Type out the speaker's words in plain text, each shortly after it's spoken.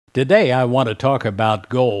Today I want to talk about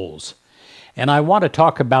goals, and I want to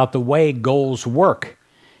talk about the way goals work.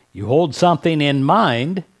 You hold something in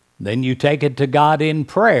mind, then you take it to God in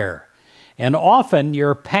prayer, and often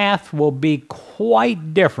your path will be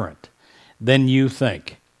quite different than you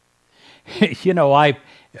think. I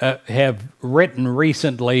have written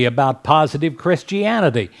recently about positive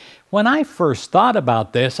Christianity. When I first thought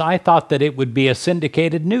about this, I thought that it would be a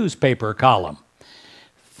syndicated newspaper column.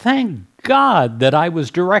 Thank God that I was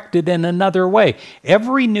directed in another way.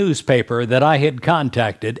 Every newspaper that I had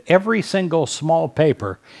contacted, every single small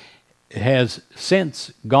paper, has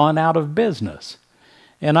since gone out of business.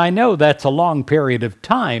 And I know that's a long period of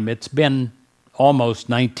time. It's been almost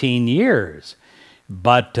 19 years.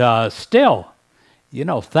 But still,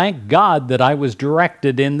 thank God that I was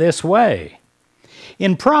directed in this way.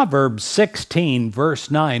 In Proverbs 16, verse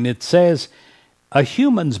 9, it says, "A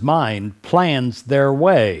human's mind plans their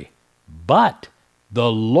way, but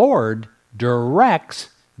the Lord directs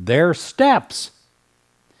their steps."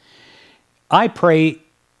 I pray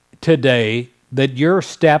today that your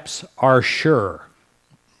steps are sure.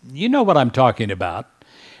 You know what I'm talking about.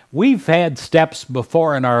 We've had steps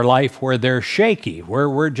before in our life where they're shaky, where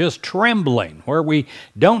we're just trembling, where we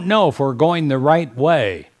don't know if we're going the right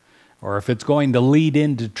way or if it's going to lead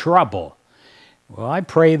into trouble. Well, I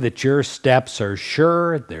pray that your steps are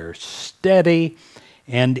sure, they're steady,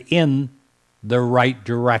 and in the right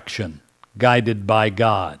direction, guided by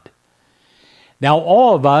God. Now,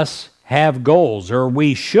 all of us have goals, or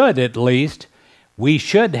we should at least. We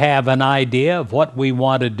should have an idea of what we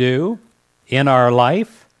want to do in our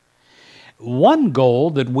life. One goal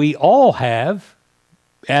that we all have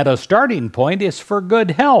at a starting point is for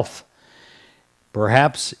good health.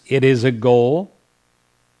 Perhaps it is a goal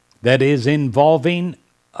that is involving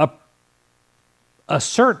a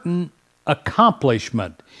certain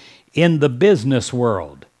accomplishment in the business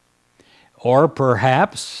world. Or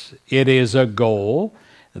perhaps it is a goal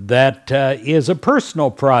that is a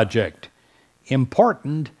personal project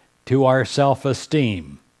important to our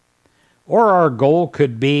self-esteem. Or our goal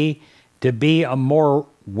could be to be a more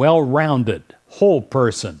well-rounded, whole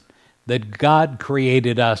person that God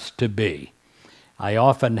created us to be. I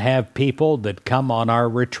often have people that come on our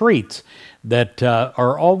retreats that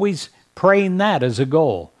are always praying that as a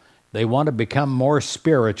goal. They want to become more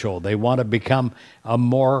spiritual. They want to become a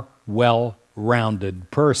more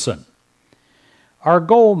well-rounded person. Our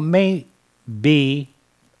goal may be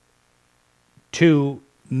to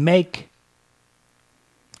make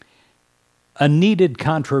a needed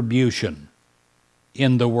contribution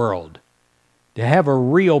in the world, to have a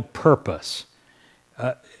real purpose,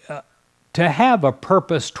 to have a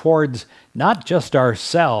purpose towards not just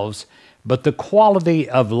ourselves, but the quality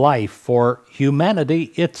of life for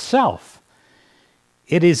humanity itself.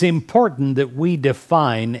 It is important that we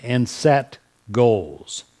define and set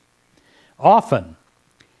goals. Often,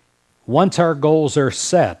 once our goals are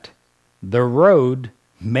set, the road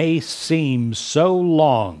may seem so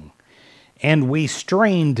long, and we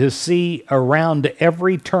strain to see around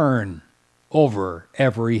every turn, over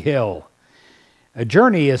every hill. A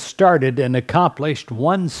journey is started and accomplished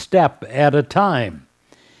one step at a time.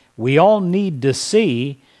 We all need to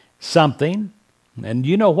see something, and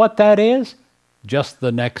you know what that is? Just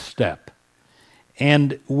the next step.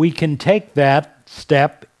 And we can take that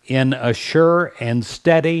step in a sure and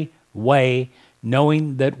steady way,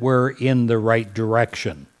 knowing that we're in the right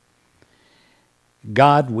direction.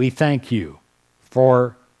 God, we thank you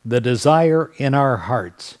for the desire in our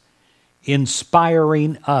hearts,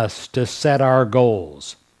 inspiring us to set our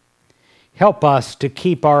goals. Help us to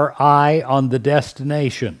keep our eye on the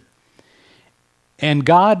destination. And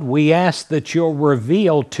God, we ask that you'll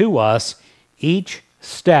reveal to us each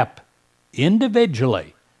step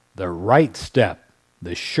individually, the right step,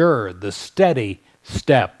 the sure, the steady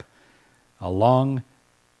step along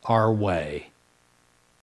our way.